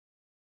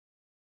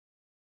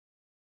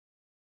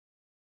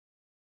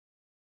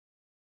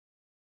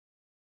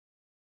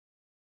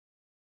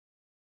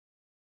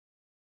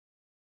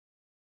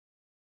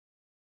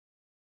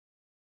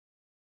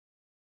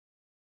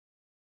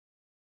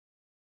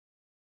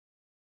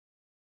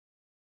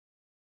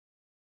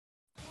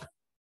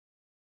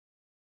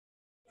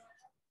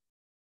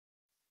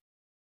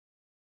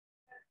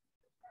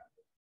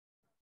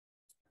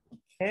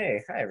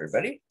Hey, hi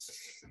everybody.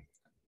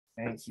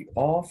 Thank you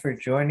all for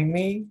joining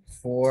me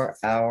for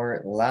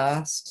our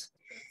last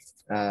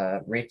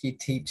Reiki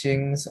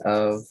teachings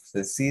of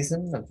the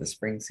season, of the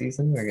spring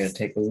season. We're going to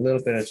take a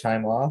little bit of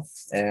time off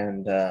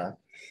and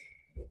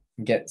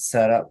get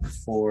set up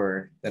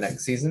for the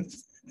next season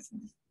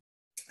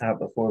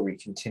before we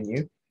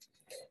continue.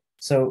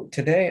 So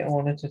today I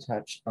wanted to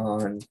touch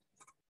on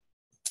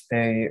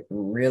a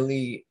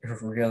really,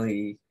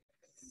 really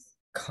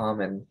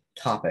common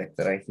topic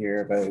that I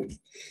hear about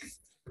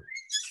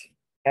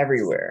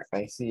everywhere.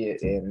 I see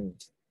it in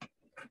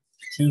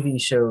TV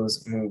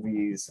shows,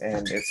 movies,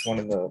 and it's one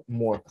of the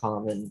more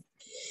common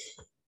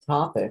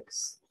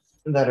topics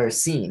that are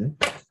seen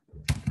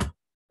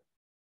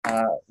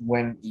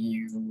when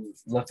you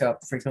look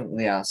up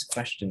frequently asked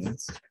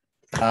questions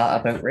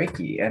about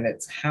Reiki, and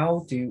it's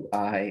how do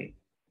I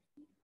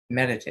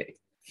meditate?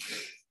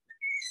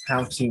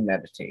 How to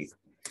meditate.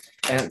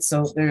 And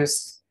so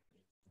there's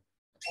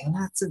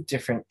lots of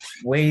different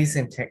ways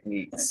and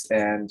techniques,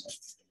 and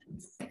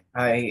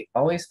I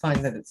always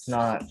find that it's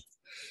not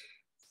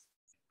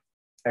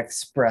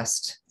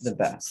expressed the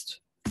best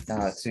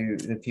to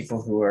the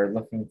people who are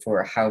looking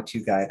for a how-to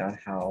guide on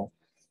how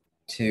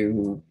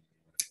to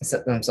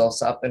set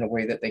themselves up in a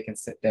way that they can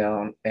sit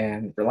down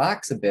and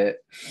relax a bit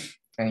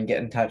and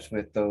get in touch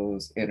with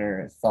those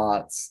inner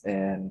thoughts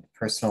and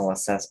personal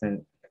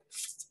assessment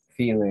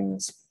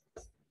feelings,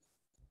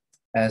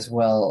 as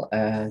well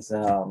as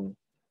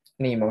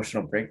any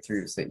emotional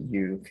breakthroughs that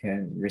you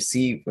can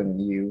receive when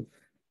you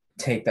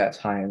take that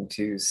time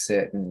to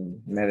sit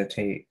and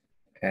meditate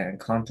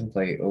and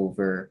contemplate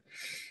over,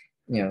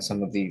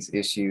 some of these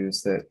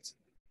issues that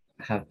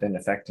have been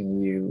affecting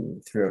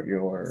you throughout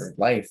your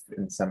life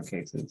in some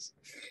cases,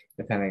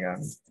 depending on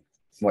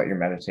what you're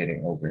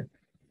meditating over.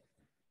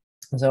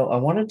 So I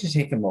wanted to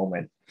take a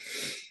moment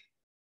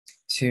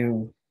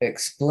to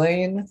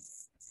explain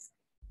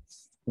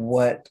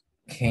what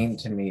came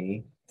to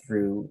me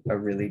through a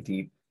really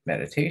deep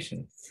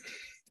meditation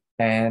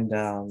and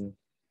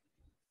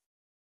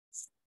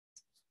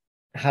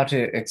how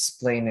to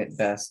explain it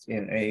best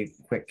in a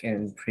quick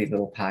and pretty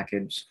little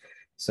package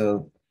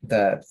so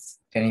that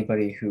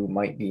anybody who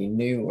might be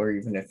new, or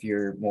even if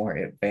you're more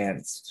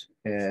advanced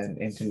and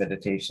into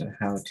meditation,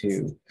 how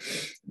to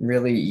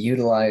really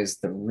utilize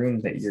the room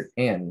that you're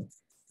in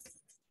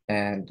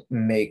and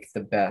make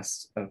the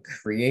best of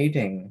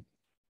creating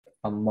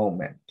a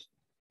moment.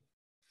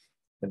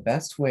 The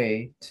best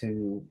way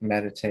to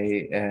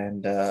meditate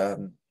and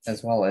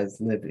as well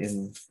as live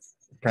in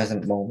the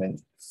present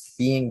moment,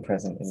 being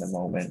present in the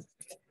moment,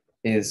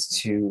 is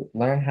to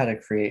learn how to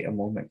create a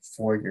moment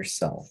for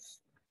yourself.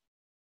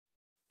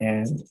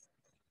 And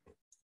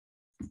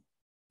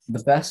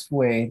the best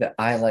way that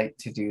I like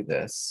to do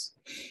this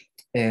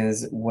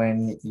is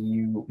when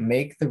you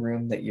make the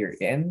room that you're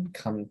in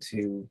come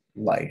to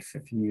life.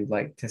 If you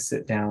like to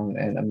sit down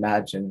and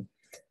imagine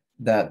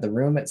that the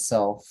room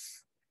itself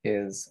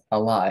is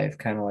alive,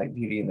 kind of like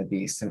Beauty and the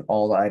Beast, and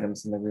all the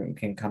items in the room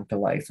can come to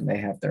life and they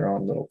have their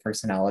own little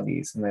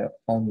personalities and their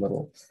own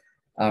little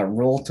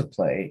role to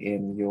play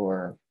in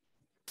your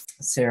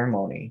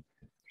ceremony.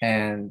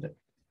 And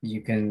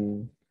you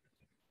can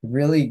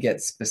really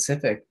get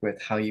specific with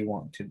how you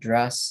want to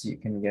dress. You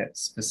can get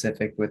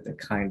specific with the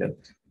kind of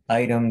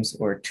items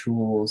or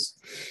tools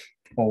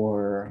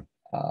or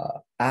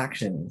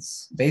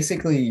actions.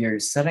 Basically, you're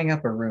setting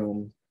up a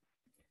room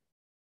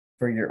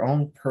for your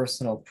own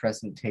personal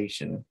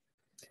presentation.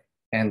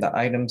 And the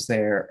items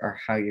there are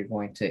how you're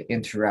going to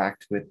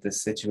interact with the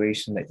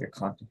situation that you're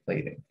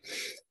contemplating.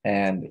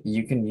 And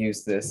you can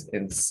use this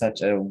in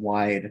such a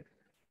wide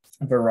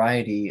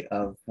variety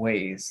of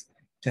ways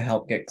to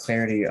help get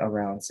clarity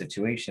around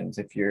situations.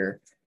 If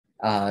you're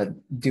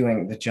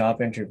doing the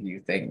job interview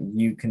thing,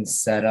 you can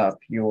set up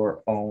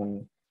your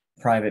own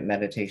private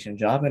meditation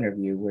job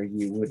interview where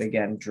you would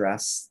again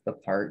dress the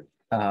part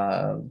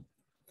of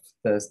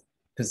the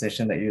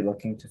position that you're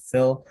looking to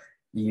fill.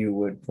 You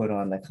would put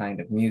on the kind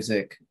of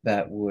music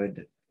that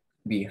would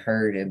be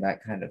heard in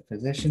that kind of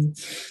position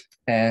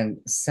and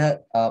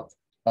set up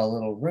a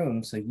little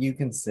room so you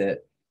can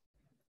sit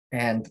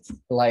and,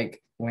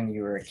 like when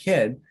you were a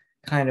kid,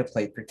 kind of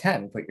play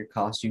pretend, put your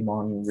costume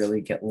on and really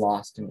get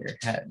lost in your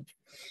head.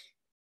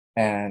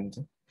 And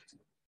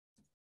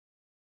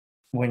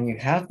when you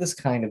have this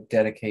kind of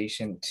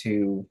dedication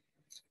to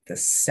the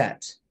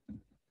set,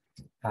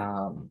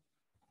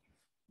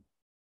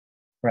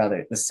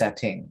 rather the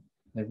setting,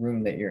 the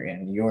room that you're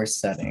in, your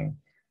setting,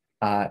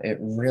 it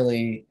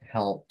really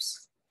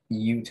helps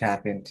you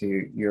tap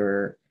into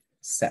your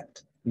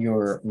set,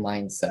 your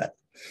mindset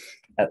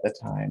at the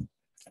time.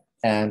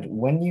 And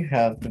when you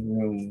have the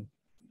room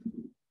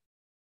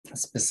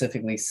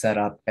specifically set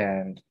up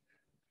and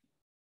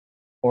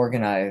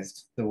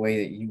organized the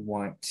way that you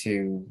want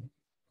to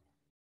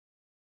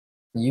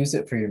use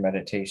it for your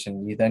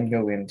meditation, you then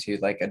go into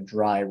like a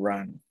dry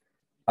run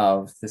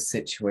of the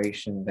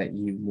situation that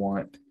you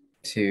want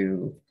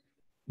to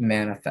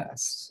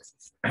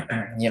manifest.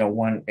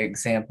 One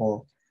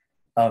example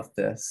of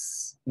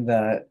this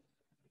that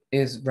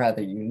is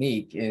rather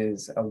unique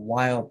is a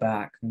while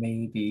back,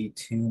 maybe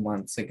 2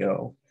 months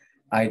ago,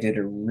 I did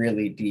a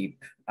really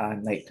deep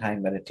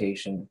nighttime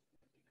meditation.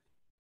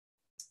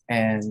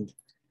 And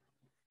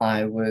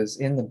I was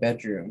in the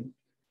bedroom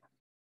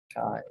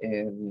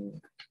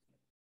in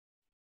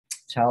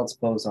child's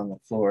pose on the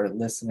floor,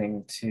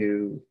 listening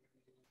to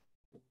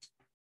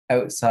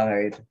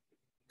outside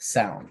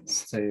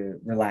sounds, to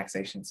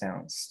relaxation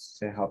sounds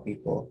to help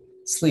people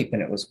sleep.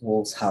 And it was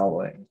wolves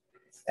howling.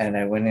 And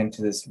I went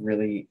into this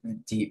really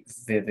deep,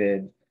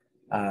 vivid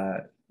uh,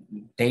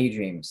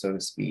 daydream, so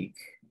to speak,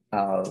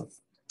 of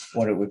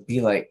what it would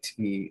be like to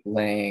be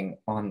laying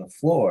on the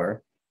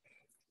floor,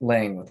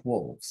 laying with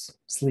wolves,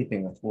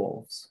 sleeping with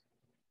wolves.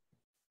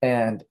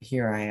 And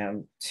here I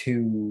am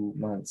 2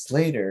 months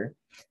later,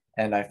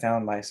 and I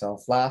found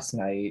myself last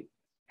night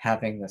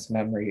having this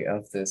memory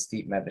of this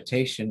deep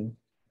meditation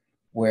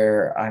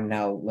where I'm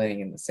now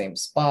laying in the same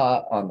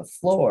spot on the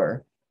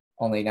floor,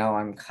 only now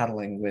I'm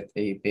cuddling with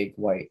a big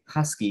white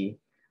husky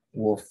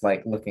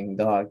wolf-like looking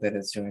dog that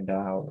has joined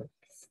our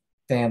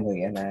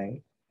family. And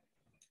I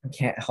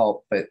can't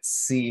help but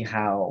see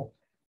how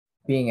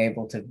being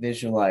able to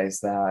visualize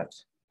that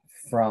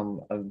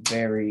from a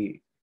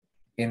very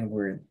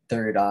inward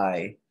third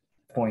eye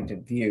point of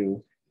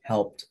view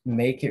helped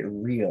make it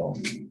real.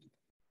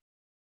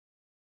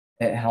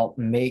 It helped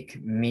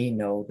make me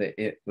know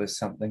that it was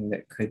something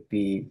that could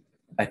be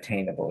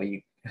attainable.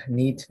 You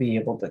need to be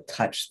able to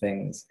touch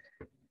things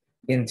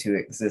into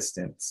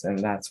existence. And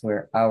that's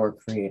where our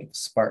creative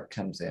spark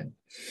comes in,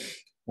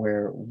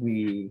 where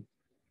we,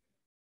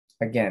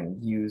 again,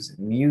 use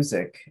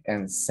music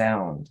and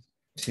sound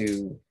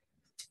to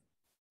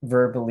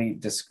verbally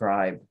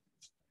describe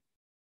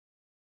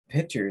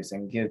pictures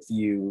and give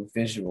you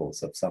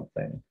visuals of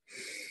something.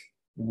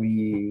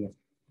 We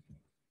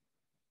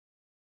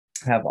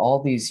have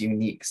all these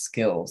unique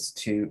skills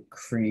to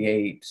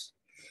create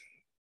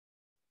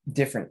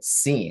different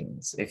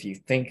scenes. If you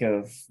think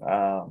of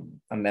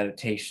a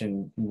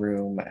meditation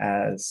room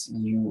as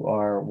you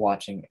are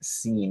watching a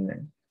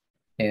scene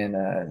in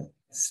a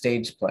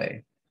stage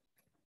play,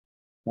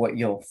 what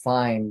you'll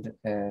find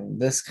in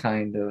this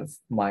kind of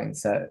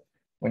mindset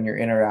when you're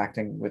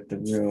interacting with the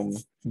room,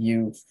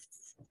 you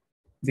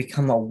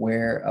become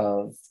aware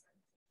of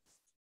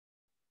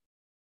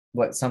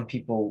what some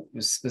people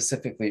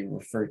specifically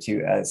refer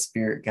to as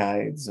spirit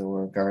guides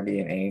or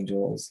guardian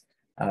angels.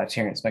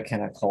 Terence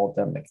McKenna called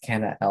them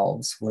McKenna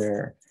elves,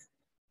 where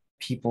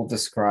people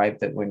describe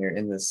that when you're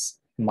in this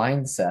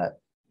mindset,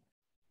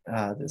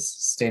 this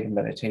state of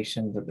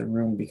meditation, that the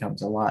room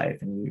becomes alive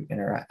and you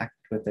interact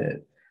with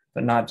it,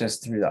 but not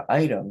just through the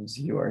items.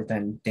 You are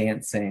then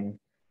dancing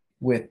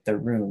with the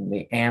room,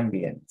 the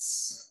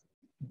ambience,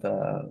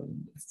 the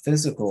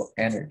physical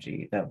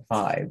energy, the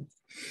vibe.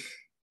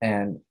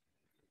 And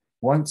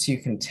once you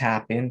can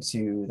tap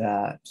into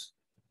that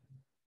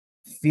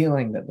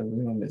feeling that the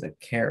room is a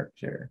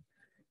character,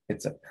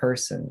 it's a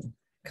person,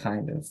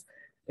 kind of,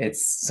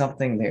 it's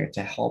something there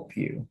to help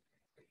you.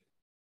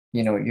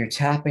 You know, you're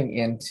tapping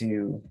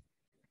into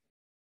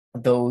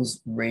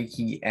those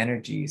Reiki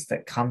energies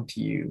that come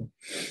to you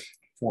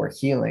for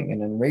healing.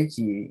 And in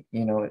Reiki,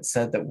 you know, it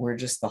said that we're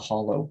just the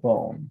hollow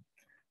bone,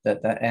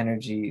 that the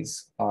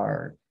energies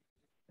are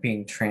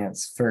being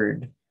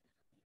transferred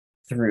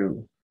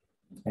through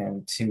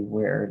and to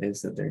where it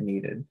is that they're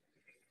needed.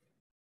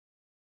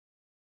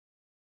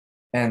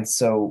 And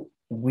so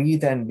we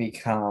then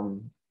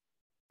become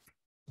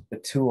the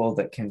tool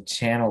that can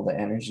channel the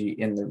energy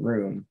in the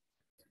room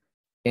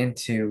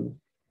into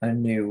a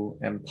new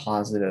and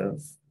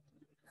positive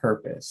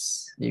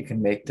purpose. You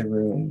can make the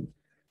room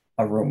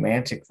a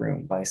romantic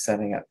room by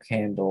setting up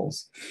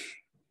candles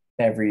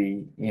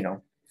every,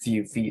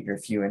 few feet or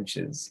few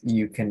inches.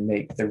 You can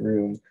make the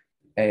room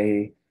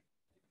a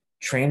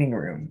training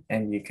room,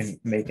 and you can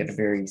make it a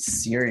very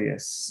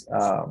serious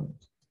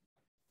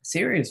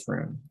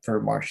room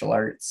for martial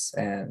arts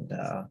and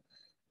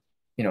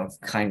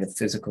kind of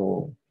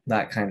physical,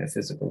 that kind of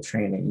physical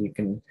training. You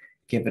can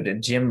give it a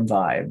gym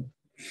vibe,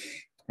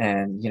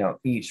 and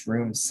each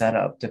room set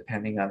up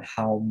depending on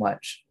how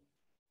much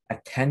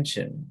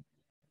attention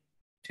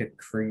to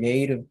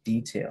creative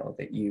detail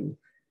that you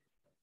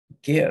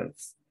give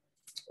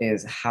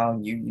is how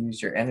you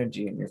use your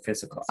energy and your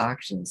physical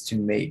actions to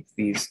make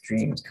these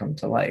dreams come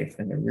to life.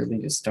 And it really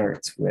just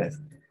starts with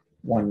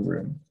one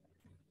room.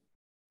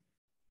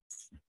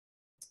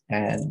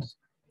 And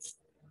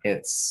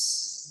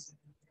it's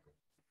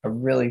a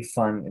really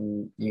fun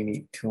and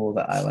unique tool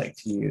that I like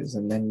to use.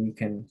 And then you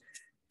can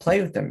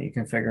play with them. You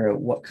can figure out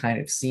what kind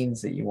of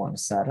scenes that you want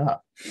to set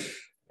up.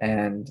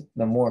 And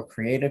the more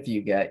creative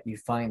you get, you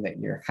find that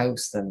your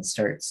house then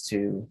starts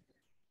to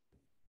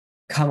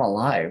come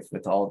alive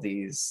with all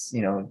these,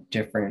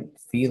 different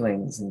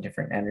feelings and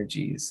different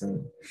energies.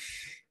 And,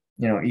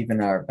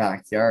 even our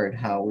backyard,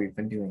 how we've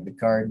been doing the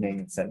gardening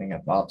and setting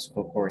up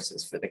obstacle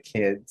courses for the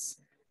kids.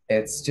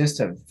 It's just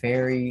a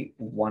very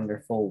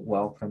wonderful,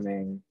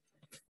 welcoming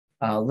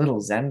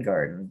little Zen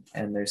garden.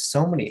 And there's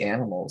so many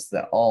animals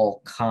that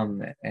all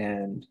come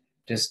and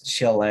just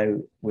chill out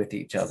with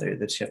each other,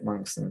 the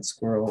chipmunks and the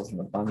squirrels and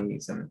the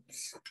bunnies. And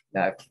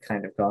I've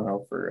kind of gone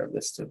over a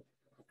list of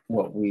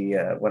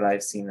what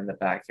I've seen in the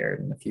backyard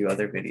and a few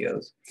other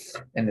videos.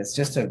 And it's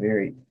just a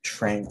very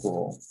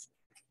tranquil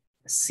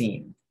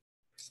scene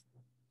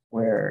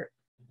where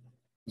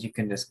you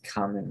can just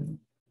come and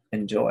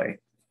enjoy.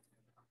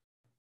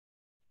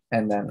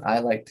 And then I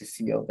like to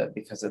feel that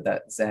because of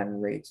that Zen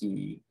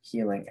Reiki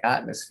healing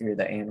atmosphere,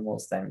 the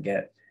animals then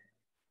get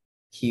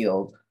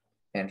healed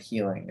and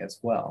healing as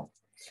well.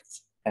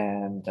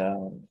 And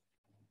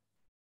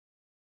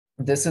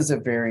this is a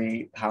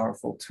very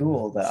powerful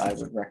tool that I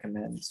would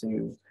recommend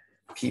to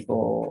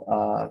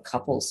people,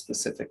 couples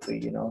specifically.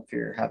 You know, if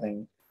you're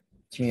having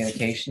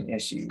communication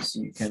issues,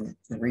 you can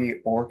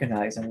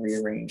reorganize and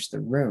rearrange the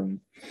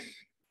room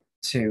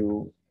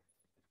to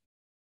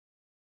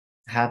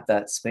have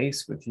that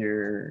space with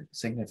your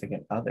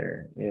significant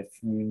other. If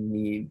you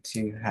need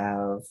to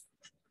have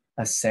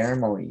a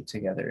ceremony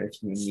together,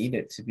 if you need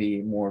it to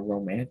be more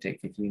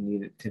romantic, if you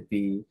need it to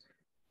be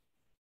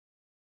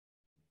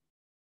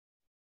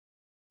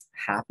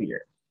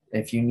happier,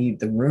 if you need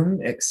the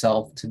room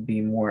itself to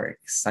be more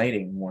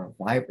exciting, more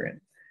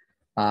vibrant.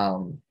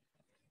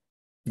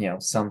 You know,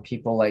 some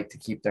people like to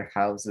keep their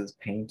houses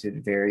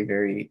painted very,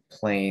 very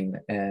plain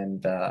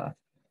and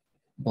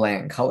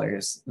bland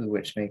colors,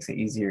 which makes it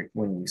easier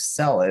when you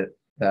sell it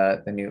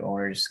that the new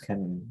owners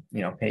can,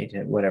 you know, paint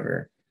it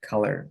whatever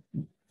color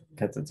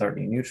because it's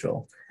already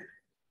neutral.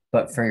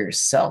 But for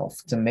yourself,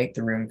 to make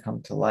the room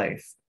come to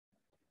life,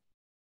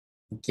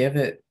 give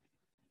it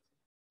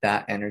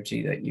that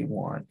energy that you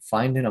want.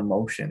 Find an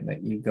emotion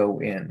that you go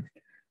in.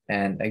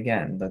 And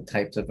again, the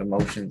types of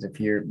emotions, if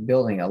you're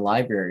building a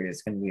library,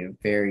 it's going to be a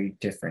very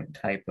different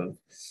type of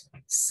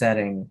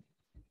setting,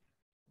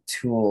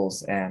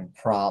 tools and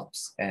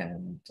props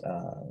and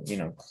you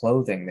know,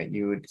 clothing that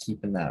you would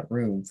keep in that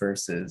room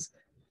versus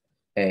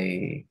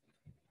a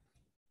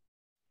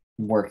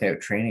workout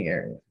training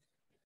area,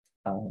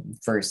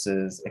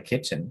 versus a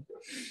kitchen.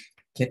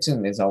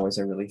 Kitchen is always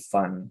a really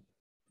fun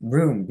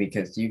room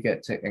because you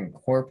get to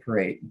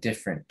incorporate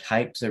different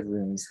types of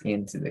rooms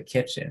into the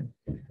kitchen,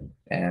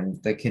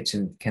 and the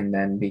kitchen can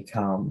then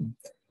become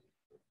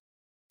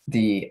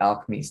the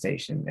alchemy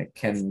station. It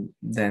can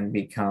then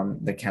become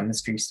the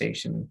chemistry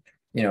station.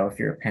 You know, if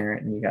you're a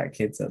parent and you got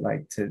kids that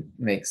like to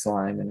make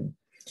slime and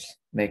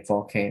make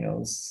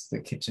volcanoes, the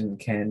kitchen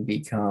can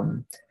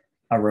become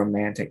a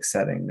romantic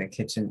setting. The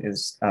kitchen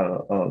is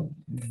a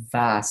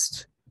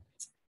vast,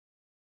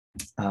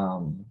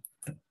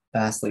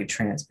 vastly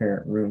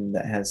transparent room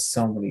that has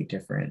so many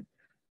different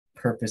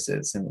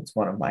purposes, and it's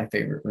one of my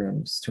favorite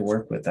rooms to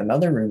work with.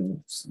 Another room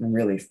that's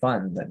really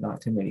fun that not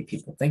too many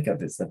people think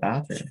of is the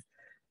bathroom.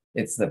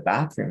 It's the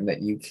bathroom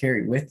that you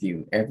carry with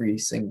you every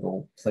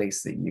single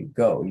place that you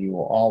go. You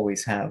will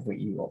always have what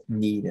you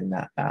need in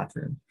that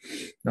bathroom,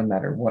 no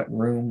matter what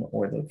room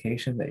or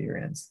location that you're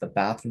in. So the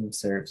bathroom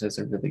serves as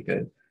a really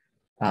good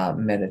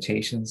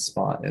meditation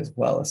spot as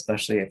well,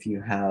 especially if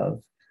you have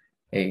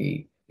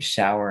a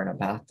shower and a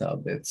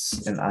bathtub.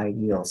 It's an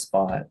ideal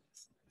spot,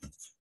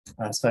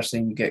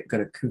 especially you get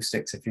good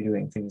acoustics if you're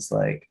doing things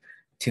like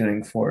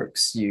tuning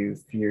forks.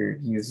 If you're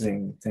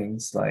using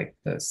things like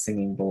the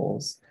singing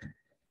bowls,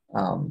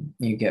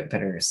 you get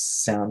better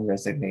sound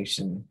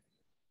resonation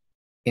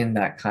in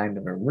that kind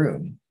of a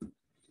room,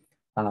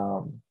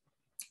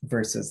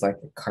 versus like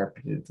a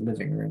carpeted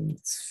living room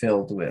that's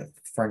filled with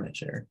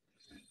furniture.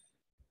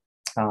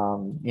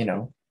 You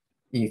know,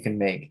 you can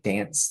make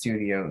dance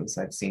studios.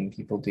 I've seen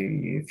people do.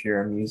 If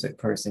you're a music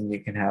person, you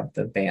can have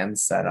the band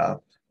set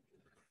up,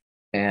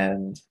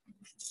 and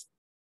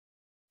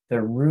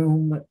the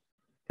room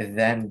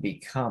then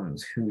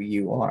becomes who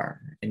you are,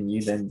 and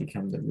you then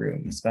become the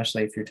room,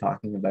 especially if you're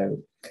talking about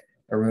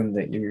a room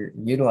that you're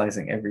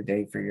utilizing every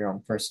day for your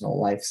own personal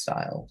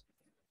lifestyle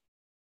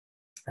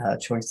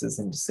choices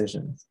and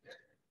decisions.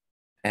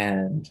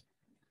 And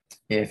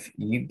if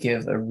you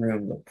give a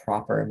room the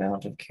proper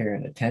amount of care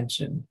and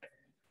attention,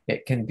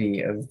 it can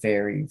be a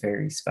very,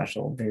 very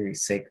special, very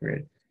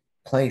sacred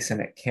place,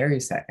 and it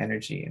carries that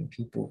energy, and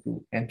people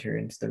who enter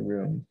into the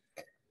room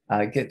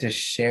get to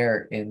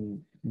share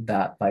in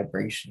that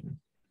vibration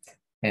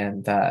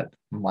and that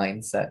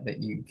mindset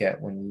that you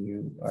get when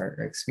you are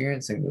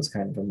experiencing those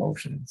kind of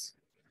emotions,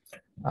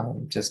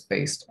 just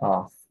based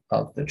off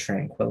of the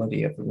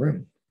tranquility of the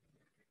room.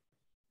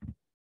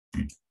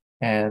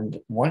 And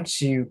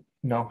once you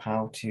know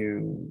how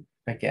to,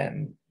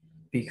 again,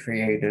 be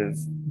creative,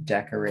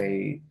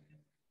 decorate,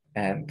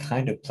 and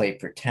kind of play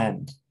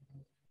pretend,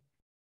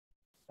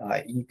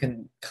 you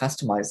can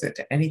customize it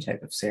to any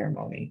type of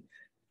ceremony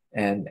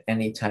and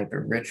any type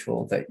of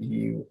ritual that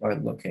you are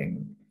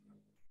looking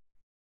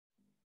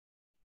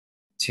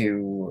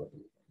to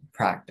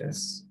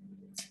practice.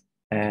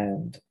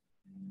 And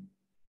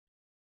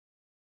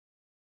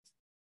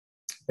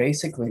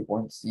basically,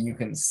 once you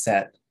can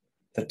set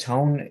the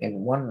tone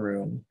in one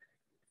room,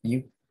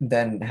 you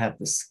then have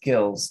the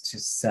skills to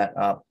set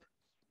up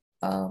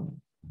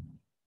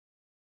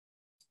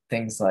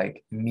things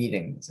like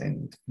meetings,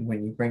 and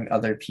when you bring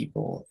other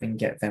people and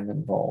get them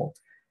involved,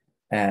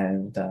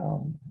 and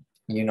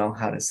you know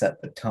how to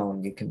set the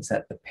tone, you can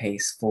set the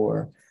pace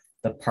for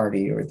the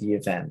party or the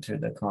event or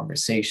the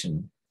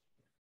conversation.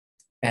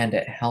 And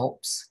it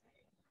helps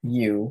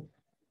you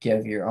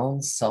give your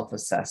own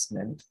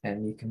self-assessment,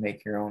 and you can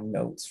make your own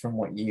notes from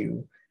what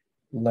you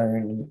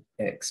learn,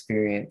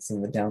 experience,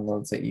 and the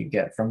downloads that you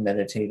get from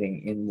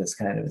meditating in this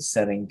kind of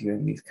setting,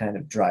 doing these kind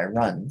of dry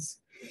runs.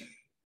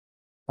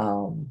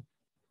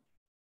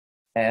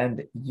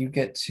 And you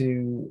get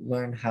to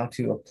learn how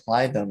to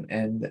apply them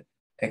and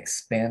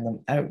expand them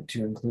out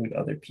to include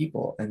other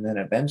people. And then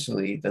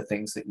eventually, the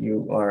things that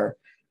you are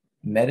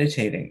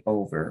meditating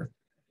over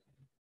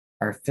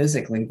are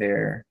physically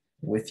there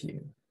with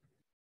you.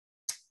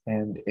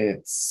 And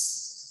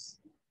it's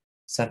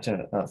such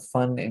a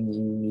fun and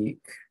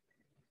unique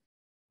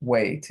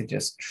way to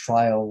just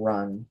trial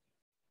run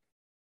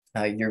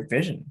your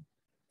vision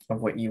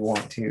of what you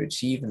want to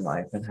achieve in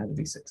life and how to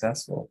be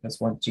successful.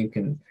 Because once you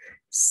can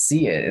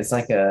see it, it's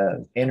like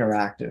a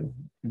interactive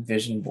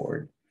vision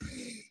board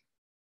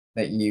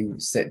that you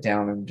sit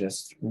down and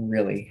just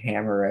really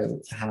hammer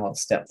out how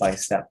step by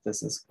step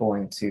this is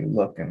going to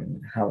look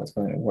and how it's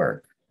going to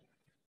work.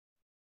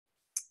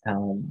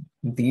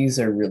 These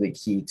are really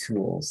key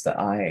tools that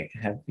I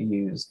have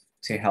used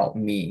to help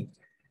me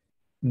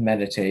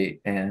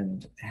meditate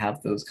and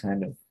have those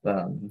kind of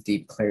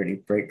deep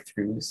clarity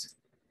breakthroughs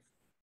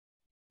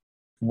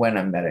when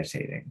I'm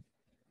meditating.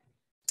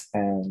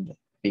 And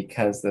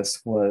because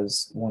this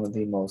was one of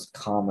the most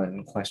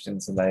common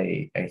questions that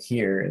I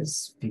hear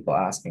is people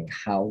asking,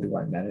 how do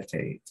I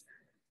meditate?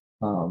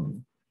 I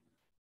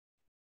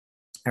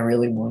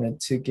really wanted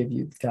to give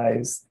you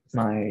guys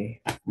my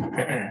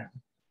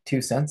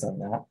 2 cents on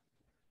that,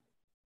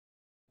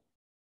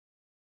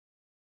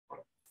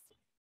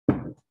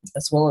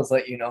 as well as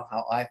let you know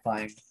how I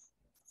find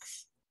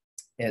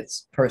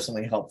it's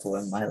personally helpful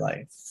in my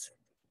life,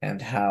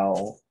 and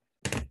how,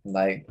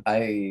 like,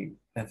 I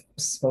have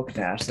spoken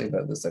to Ashley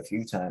about this a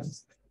few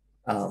times.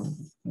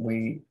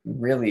 We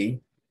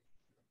really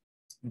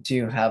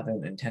do have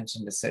an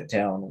intention to sit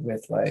down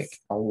with like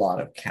a lot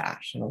of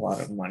cash and a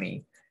lot of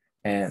money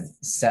and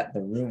set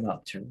the room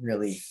up to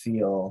really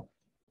feel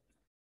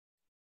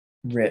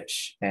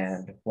rich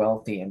and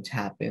wealthy and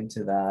tap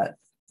into that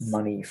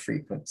money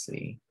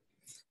frequency.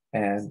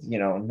 And, you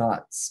know,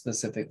 not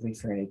specifically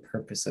for any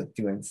purpose of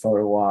doing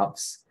photo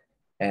ops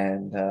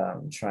and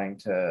trying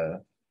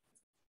to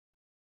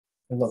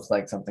look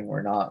like something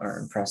we're not, or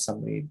impress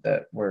somebody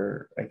that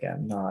we're,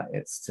 again, not.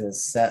 It's to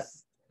set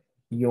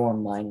your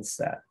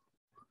mindset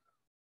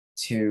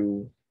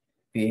to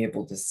be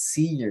able to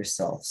see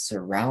yourself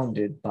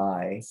surrounded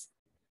by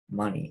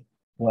money,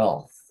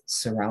 wealth,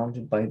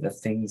 surrounded by the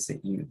things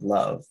that you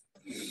love.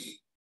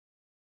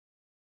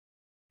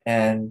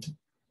 And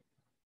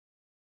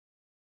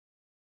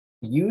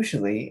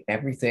usually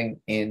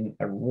everything in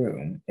a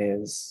room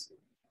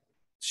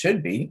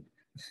should be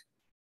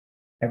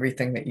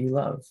everything that you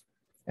love.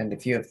 And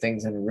if you have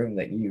things in a room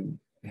that you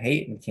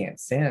hate and can't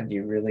stand,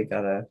 you really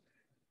gotta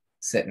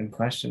sit and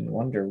question and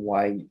wonder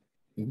why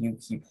you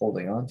keep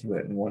holding on to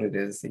it and what it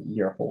is that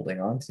you're holding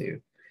on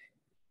to.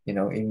 You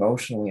know,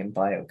 emotionally and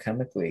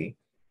biochemically,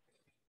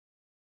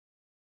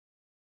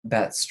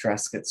 that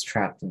stress gets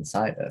trapped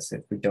inside us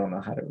if we don't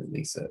know how to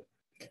release it.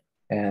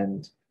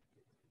 And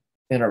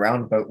in a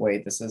roundabout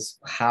way, this is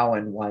how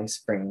and why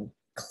spring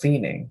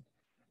cleaning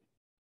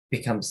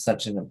becomes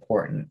such an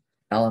important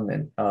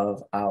element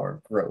of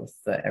our growth,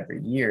 that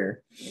every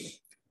year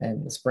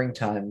in the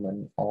springtime,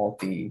 when all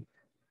the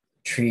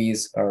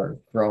trees are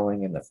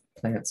growing and the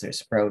plants are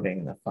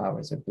sprouting and the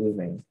flowers are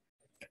blooming,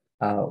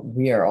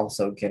 we are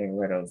also getting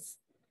rid of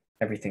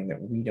everything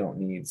that we don't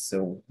need,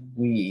 so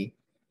we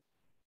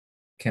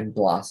can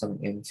blossom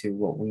into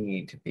what we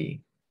need to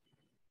be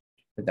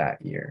for that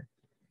year,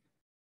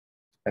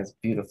 as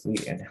beautifully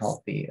and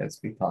healthy as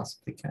we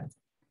possibly can.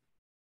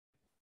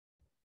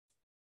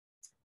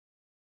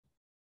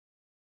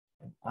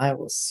 I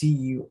will see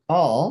you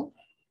all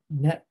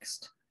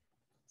next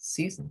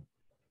season.